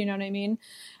around. You know what I mean?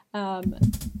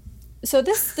 So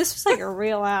this was like a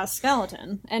real ass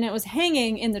skeleton, and it was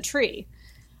hanging in the tree.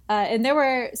 And there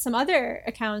were some other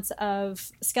accounts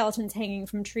of skeletons hanging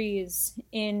from trees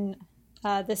in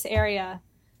this area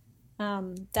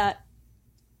that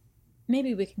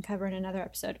maybe we can cover in another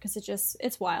episode, because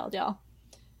it's wild, y'all.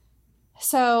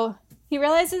 So he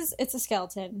realizes it's a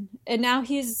skeleton, and now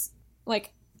he's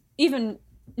even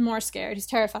more scared. He's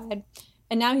terrified,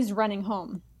 and now he's running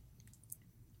home.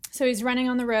 So he's running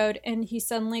on the road, and he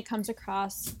suddenly comes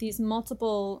across these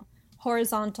multiple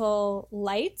horizontal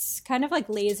lights, kind of like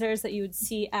lasers that you would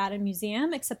see at a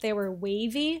museum, except they were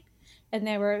wavy, and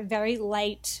they were very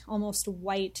light, almost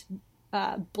white,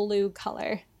 blue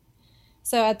color.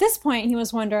 So at this point, he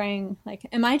was wondering,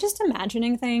 am I just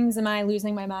imagining things? Am I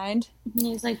losing my mind?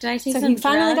 He's like, did I take some drugs? So he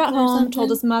finally got home,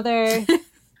 told his mother.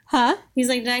 Huh? He's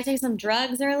like, did I take some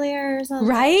drugs earlier or something?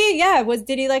 Right? Yeah.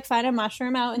 Did he find a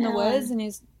mushroom out in the woods, and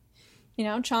he's,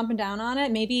 chomping down on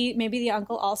it? Maybe the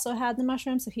uncle also had the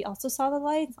mushroom, so he also saw the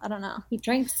lights. I don't know. He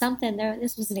drank something.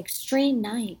 This was an extreme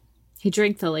night. He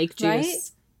drank the lake juice.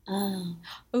 Right? Oh.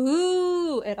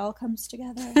 Ooh, it all comes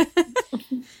together.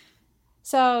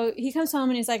 So he comes home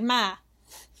and he's like, Ma,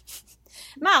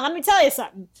 let me tell you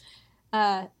something.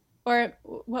 Or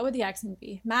what would the accent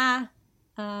be? Ma,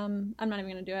 I'm not even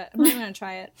going to do it. I'm not even going to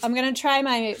try it. I'm going to try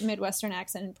my Midwestern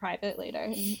accent in private later,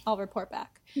 and I'll report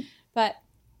back. But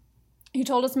he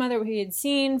told his mother what he had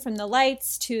seen, from the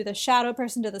lights to the shadow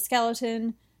person to the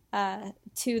skeleton,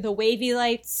 to the wavy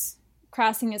lights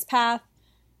crossing his path,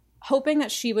 hoping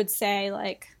that she would say,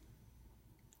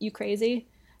 you crazy?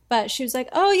 But she was like,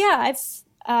 oh, yeah,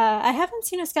 I haven't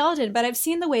seen a skeleton, but I've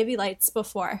seen the wavy lights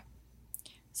before.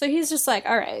 So he's just like,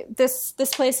 all right, this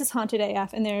place is haunted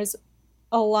AF, and there's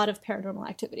a lot of paranormal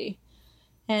activity.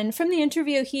 And from the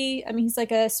interview, he's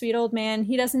like a sweet old man.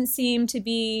 He doesn't seem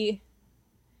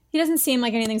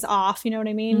like anything's off, you know what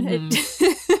I mean?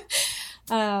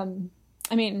 Mm-hmm.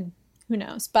 Who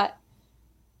knows? But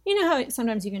you know how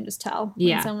sometimes you can just tell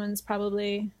when someone's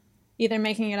probably either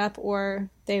making it up or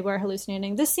they were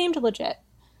hallucinating. This seemed legit.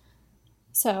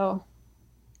 So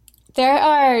there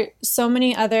are so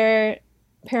many other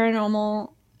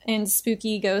paranormal and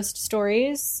spooky ghost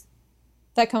stories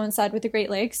that coincide with the Great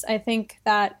Lakes. I think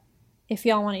that if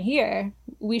y'all want to hear,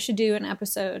 we should do an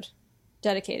episode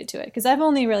dedicated to it, because I've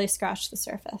only really scratched the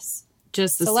surface.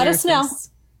 Just the so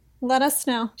surface. Let us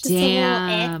know. Just a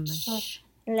little itch.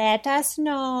 Let us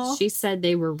know. She said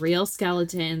they were real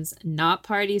skeletons, not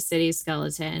Party City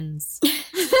skeletons.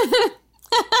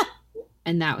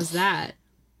 And that was that.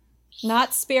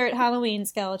 Not Spirit Halloween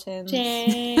skeletons.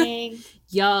 Dang.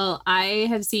 Y'all, I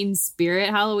have seen Spirit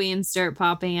Halloween start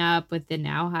popping up with the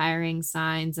now hiring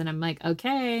signs, and I'm like,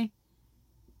 okay,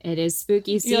 it is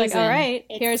spooky season. You're like, all right,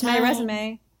 It's here's my time.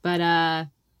 resume. But,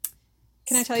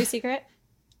 Can I tell you a secret?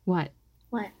 what?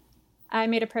 What? I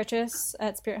made a purchase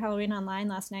at Spirit Halloween online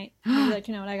last night. Would you like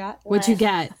to know what I got? What'd you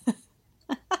get?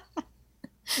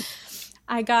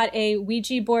 I got a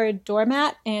Ouija board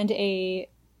doormat and a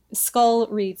skull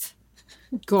wreath.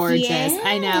 Gorgeous. Yeah.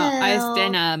 I know. I've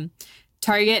been,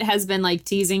 Target has been like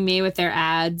teasing me with their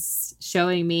ads,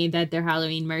 showing me that their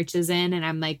Halloween merch is in, and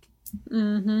I'm like,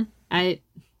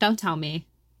 don't tell me.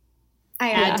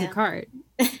 I Add know. to cart.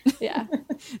 Yeah.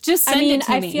 Just send it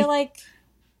to me. I feel like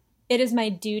it is my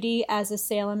duty as a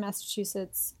Salem,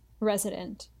 Massachusetts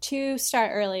resident to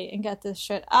start early and get this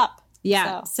shit up.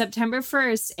 Yeah, So. September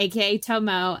 1st, aka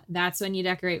Tomo, that's when you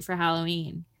decorate for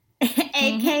Halloween.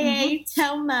 AKA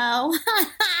Tomo.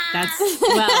 That's,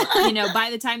 well, you know, by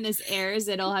the time this airs,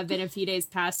 it'll have been a few days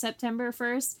past September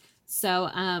 1st.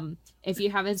 So if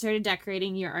you haven't started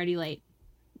decorating, you're already late.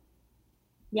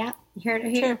 Yeah, heard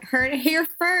it here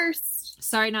first.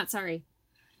 Sorry, not sorry.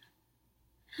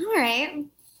 All right.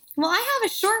 Well, I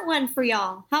have a short one for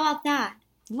y'all. How about that?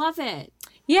 Love it.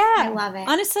 Yeah. I love it.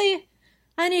 Honestly,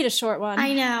 I need a short one.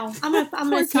 I know. I'm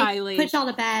gonna Kylie. put y'all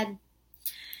to bed.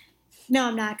 No,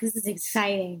 I'm not, because it's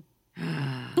exciting.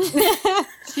 I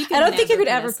don't think you could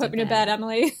ever put me to bed,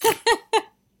 Emily.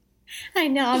 I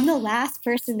know. I'm the last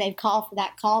person they'd call for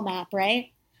that call map,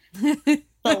 right? The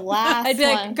last I'd be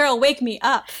like, one. girl, wake me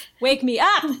up. Wake me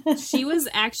up. She was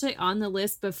actually on the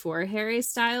list before Harry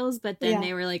Styles, but then Yeah.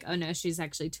 they were like, oh no, she's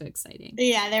actually too exciting.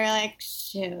 Yeah, they were like,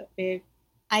 shoot, dude.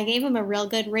 I gave him a real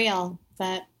good reel,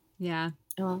 but Yeah.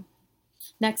 well,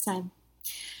 next time.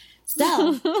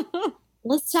 So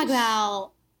let's talk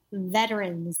about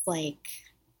Veterans Lake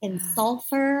in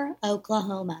Sulphur,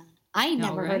 Oklahoma. I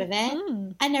never heard of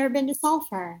it. I'd never been to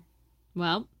Sulphur.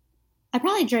 Well, I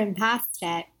probably driven past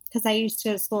it because I used to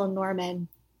go to school in Norman,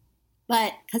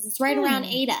 but because it's right around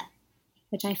Ada,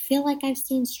 which I feel like I've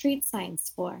seen street signs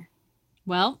for.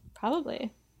 well,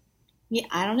 Probably. Yeah,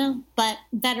 I don't know, but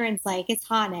Veterans Lake, it's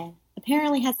haunted.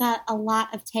 Apparently has a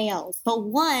lot of tales, but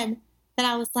one that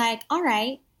I was like, all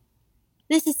right,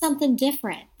 this is something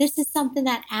different. This is something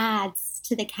that adds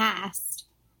to the cast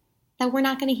that we're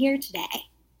not going to hear today.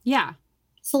 yeah.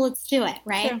 So let's do it,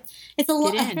 right? Sure.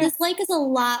 It's Get in. This lake is a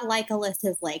lot like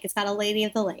Alyssa's lake. It's got a Lady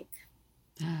of the Lake,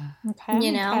 Okay.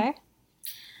 You know? Okay.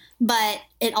 but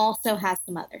it also has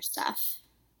some other stuff.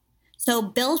 So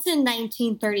built in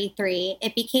 1933,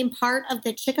 it became part of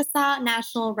the Chickasaw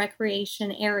National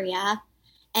Recreation Area.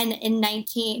 And in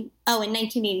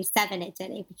 1987,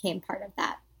 it became part of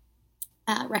that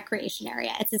recreation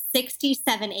area. It's a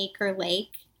 67-acre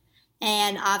lake.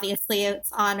 And obviously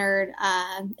it's honored,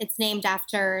 it's named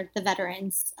after the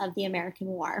veterans of the American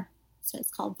War. So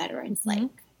it's called Veterans Lake.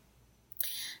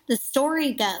 The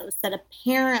story goes that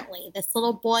apparently this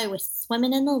little boy was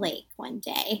swimming in the lake one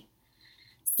day.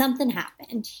 Something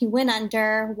happened. He went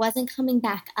under, wasn't coming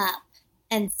back up.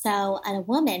 And so a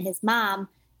woman, his mom,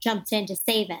 jumped in to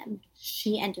save him.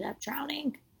 She ended up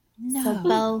drowning. No. So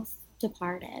both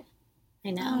departed.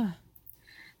 I know.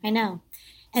 I know.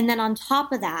 And then on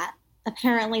top of that,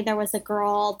 apparently there was a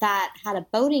girl that had a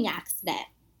boating accident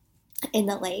in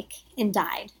the lake and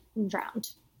died and drowned.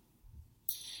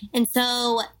 And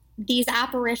so these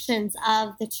apparitions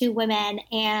of the two women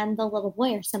and the little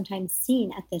boy are sometimes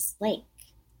seen at this lake.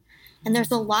 And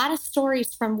there's a lot of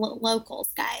stories from locals,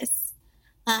 guys.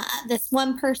 This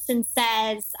one person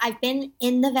says, I've been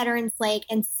in the Veterans Lake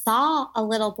and saw a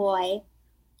little boy.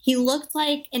 He looked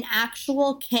like an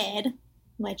actual kid,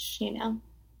 which, you know,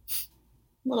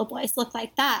 little boys look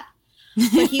like that.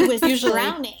 But he was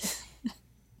drowning.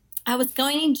 I was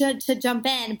going to jump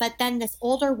in, but then this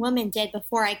older woman did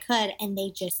before I could, and they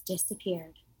just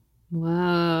disappeared.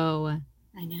 Whoa.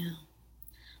 I know.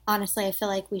 Honestly, I feel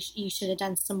like you should have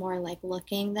done some more like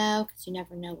looking though, because you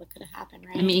never know what could have happened,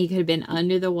 right? I mean, he could have been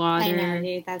under the water. I know,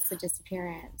 dude. That's the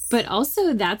disappearance. But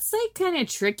also, that's like kind of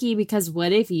tricky because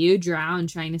what if you drown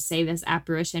trying to save this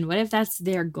apparition? What if that's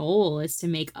their goal is to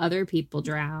make other people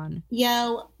drown?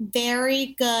 Yo, very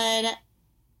good,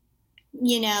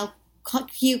 you know,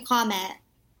 cue comment.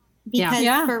 Because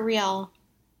Yeah. for real,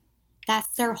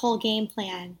 that's their whole game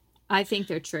plan. I think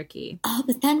they're tricky. Oh,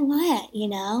 but then what, you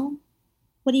know?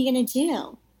 What are you going to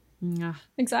do? Yeah.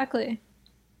 Exactly.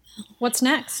 What's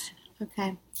next?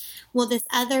 Okay. Well, this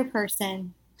other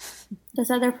person This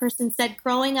other person said,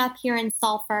 growing up here in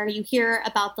Sulphur, you hear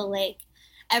about the lake.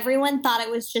 Everyone thought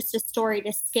it was just a story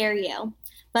to scare you.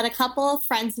 But a couple of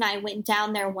friends and I went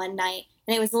down there one night,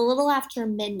 and it was a little after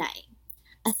midnight.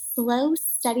 A slow,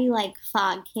 steady-like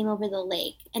fog came over the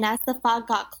lake, and as the fog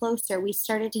got closer, we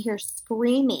started to hear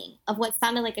screaming of what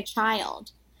sounded like a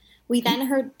child. We then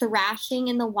heard thrashing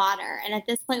in the water, and at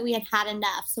this point we had had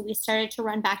enough, so we started to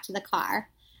run back to the car.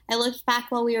 I looked back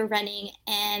while we were running,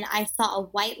 and I saw a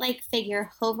white-like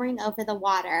figure hovering over the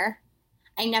water.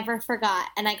 I never forgot,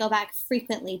 and I go back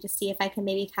frequently to see if I can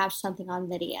maybe catch something on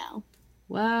video.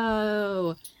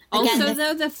 Whoa. Again, also,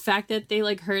 though, the fact that they,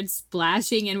 like, heard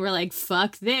splashing and were like,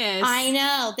 fuck this. I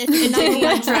know. This is didn't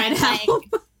want to try to help.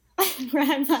 Where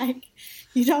I'm like,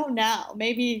 you don't know.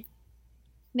 Maybe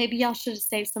y'all should have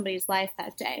saved somebody's life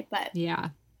that day, but... Yeah.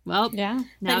 Well, yeah.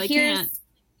 Now but we can't.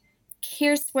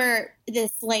 Here's where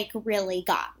this lake really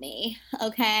got me,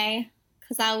 okay?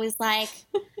 Because I was like,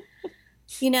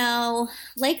 you know,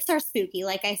 lakes are spooky,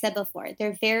 like I said before.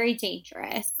 They're very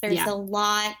dangerous. There's a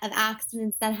lot of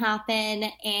accidents that happen,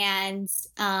 and,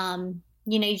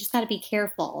 you know, you just got to be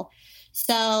careful.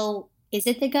 So is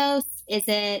it the ghost? Is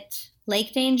it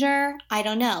lake danger? I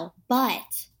don't know.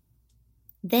 But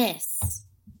this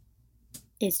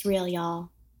is real,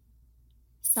 y'all.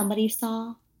 Somebody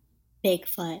saw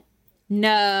Bigfoot.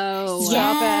 No.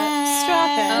 Stop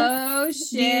it. Oh,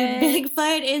 shit. Dude,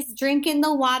 Bigfoot is drinking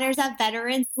the waters at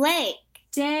Veterans Lake.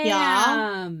 Damn.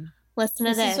 Y'all, listen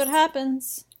to this. This is what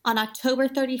happens. On October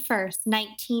 31st,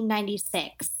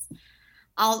 1996.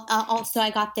 Also, I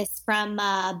got this from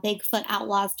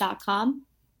BigfootOutlaws.com.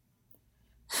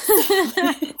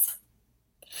 It's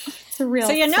a real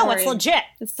So you know story. it's legit.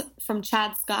 It's from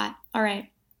Chad Scott. All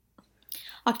right.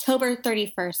 October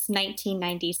 31st,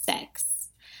 1996.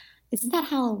 Isn't that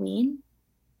Halloween?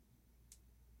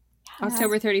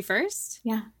 October 31st?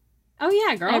 Yeah. Oh,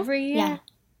 yeah, girl. Every year. Yeah.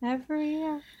 Every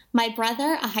year. My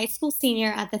brother, a high school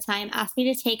senior at the time, asked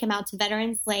me to take him out to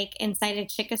Veterans Lake inside of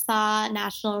Chickasaw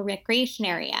National Recreation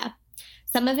Area.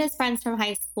 Some of his friends from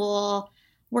high school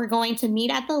were going to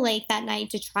meet at the lake that night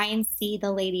to try and see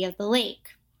the Lady of the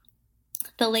Lake.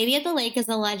 The Lady of the Lake is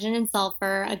a legend in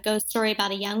Sulphur, a ghost story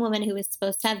about a young woman who was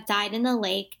supposed to have died in the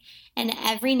lake, and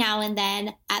every now and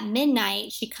then, at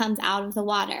midnight, she comes out of the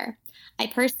water. I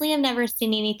personally have never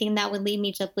seen anything that would lead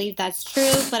me to believe that's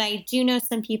true, but I do know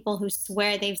some people who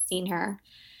swear they've seen her.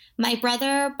 My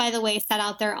brother, by the way, sat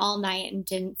out there all night and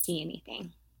didn't see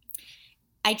anything.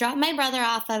 I dropped my brother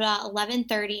off at about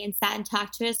 11:30 and sat and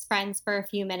talked to his friends for a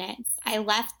few minutes. I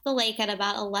left the lake at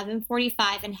about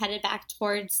 11:45 and headed back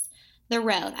towards the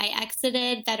road. I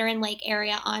exited Veteran Lake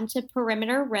area onto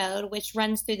Perimeter Road, which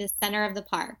runs through the center of the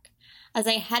park. As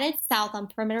I headed south on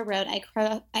Perimeter Road,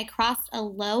 I crossed a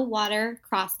low water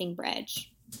crossing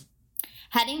bridge.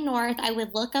 Heading north, I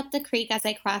would look up the creek as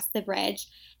I crossed the bridge,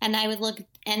 and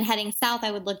heading south,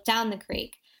 I would look down the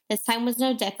creek. This time was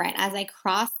no different. As I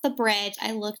crossed the bridge,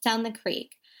 I looked down the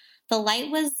creek. The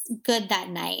light was good that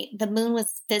night. The moon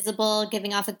was visible,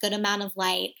 giving off a good amount of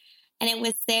light, and it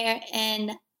was there,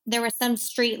 and there were some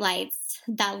street lights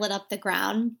that lit up the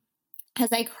ground.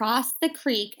 As I crossed the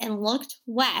creek and looked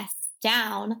west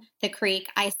down the creek,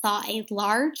 I saw a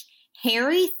large,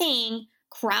 hairy thing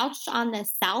crouched on the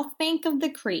south bank of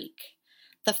the creek.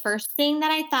 The first thing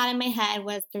that I thought in my head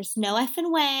was, there's no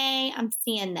effing way I'm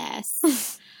seeing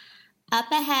this.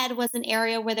 Up ahead was an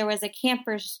area where there were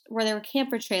camper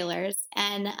trailers,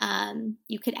 and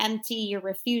you could empty your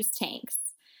refuse tanks.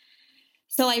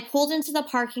 So I pulled into the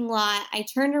parking lot, I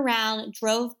turned around,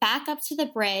 drove back up to the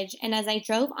bridge, and as I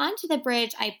drove onto the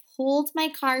bridge, I pulled my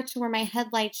car to where my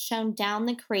headlights shone down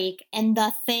the creek, and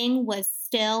the thing was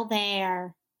still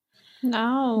there.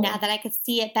 No. Now that I could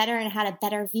see it better and had a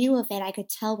better view of it, I could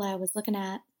tell what I was looking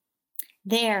at.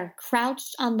 There,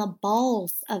 crouched on the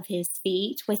balls of his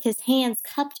feet, with his hands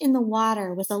cupped in the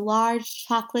water, was a large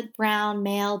chocolate brown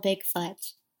male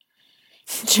Bigfoot.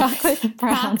 Chocolate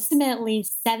brown. Approximately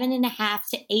 7.5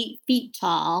 to 8 feet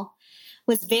tall,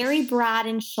 was very broad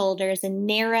in shoulders and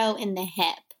narrow in the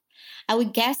hip. I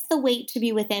would guess the weight to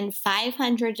be within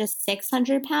 500 to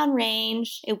 600 pound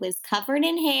range. It was covered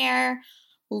in hair,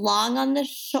 long on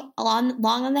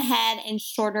the head, and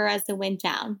shorter as it went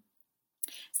down.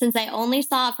 Since I only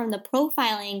saw it from the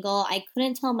profile angle, I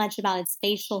couldn't tell much about its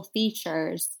facial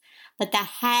features, but the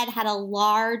head had a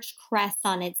large crest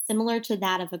on it, similar to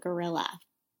that of a gorilla.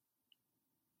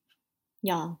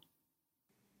 Y'all.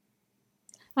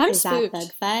 I'm Is spooked.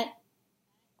 that Bigfoot?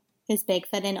 Is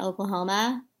Bigfoot in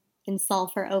Oklahoma? In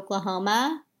Sulphur,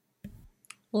 Oklahoma?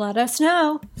 Let us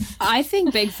know. I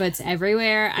think Bigfoot's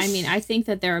everywhere. I mean, I think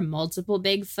that there are multiple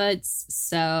Bigfoots,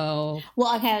 so...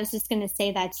 Well, okay, I was just going to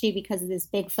say that too because of this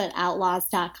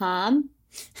BigfootOutlaws.com.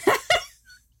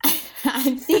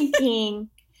 I'm thinking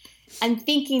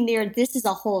this is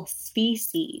a whole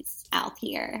species out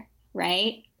here,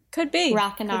 right? Could be.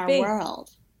 Rocking our world.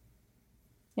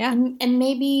 Yeah. And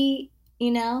maybe,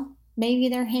 maybe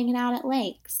they're hanging out at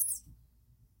lakes.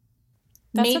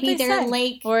 That's maybe what they they're say.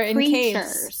 lake or in creatures.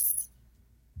 Caves.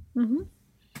 Mm-hmm.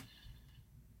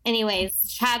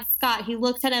 Anyways, Chad Scott, he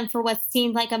looked at him for what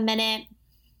seemed like a minute,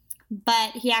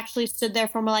 but he actually stood there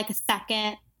for more like a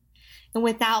second. And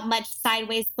without much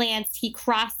sideways glance, he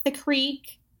crossed the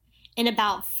creek in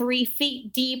about 3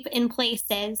 feet deep in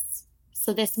places.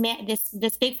 So this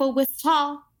Bigfoot was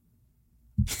tall,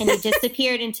 and he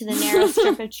disappeared into the narrow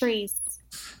strip of trees.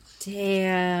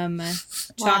 Damn. Wow.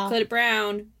 Chocolate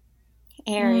brown.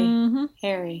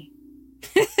 Hairy.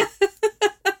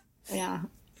 Yeah.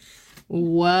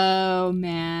 Whoa,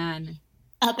 man.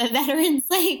 Up at Veterans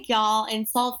Lake, y'all, in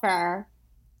Sulphur.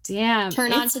 Damn.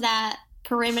 Turn onto that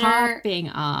perimeter popping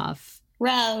off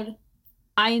road.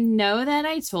 I know that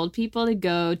I told people to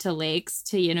go to lakes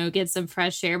to, get some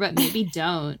fresh air, but maybe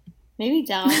don't. Maybe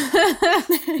don't.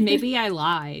 Maybe I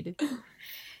lied.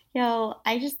 Yo,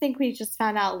 I just think we just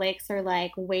found out lakes are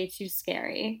like way too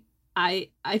scary. I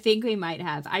think we might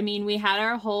have. I mean, we had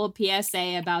our whole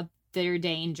PSA about their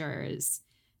dangers.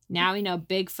 Now we know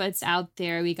Bigfoot's out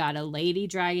there. We got a lady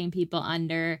dragging people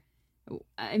under.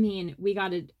 I mean, we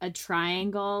got a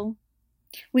triangle.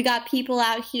 We got people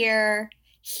out here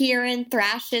hearing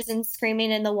thrashes and screaming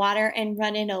in the water and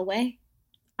running away.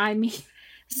 I mean,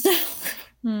 so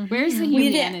where's the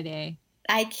humanity?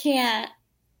 I can't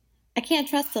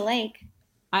trust the lake.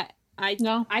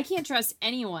 No. I can't trust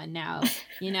anyone now,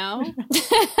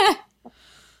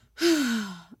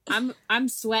 I'm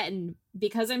sweating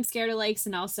because I'm scared of lakes,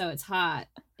 and also it's hot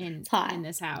in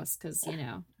this house because,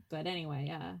 but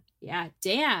anyway, yeah,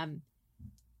 damn.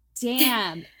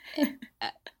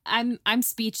 I'm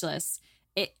speechless.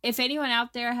 If anyone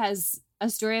out there has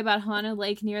a story about haunted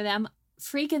lake near them,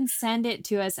 freaking send it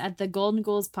to us at the Golden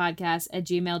Ghouls Podcast at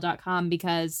gmail.com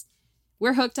because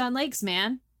we're hooked on lakes,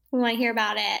 man. We want to hear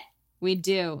about it. We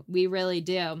do. We really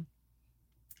do.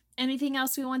 Anything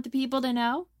else we want the people to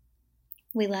know?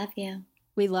 We love you.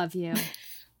 We love you.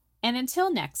 And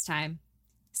until next time,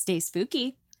 stay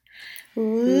spooky.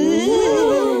 Ooh.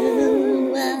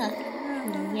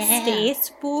 Yeah. Stay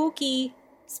spooky.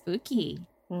 Spooky.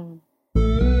 Mm.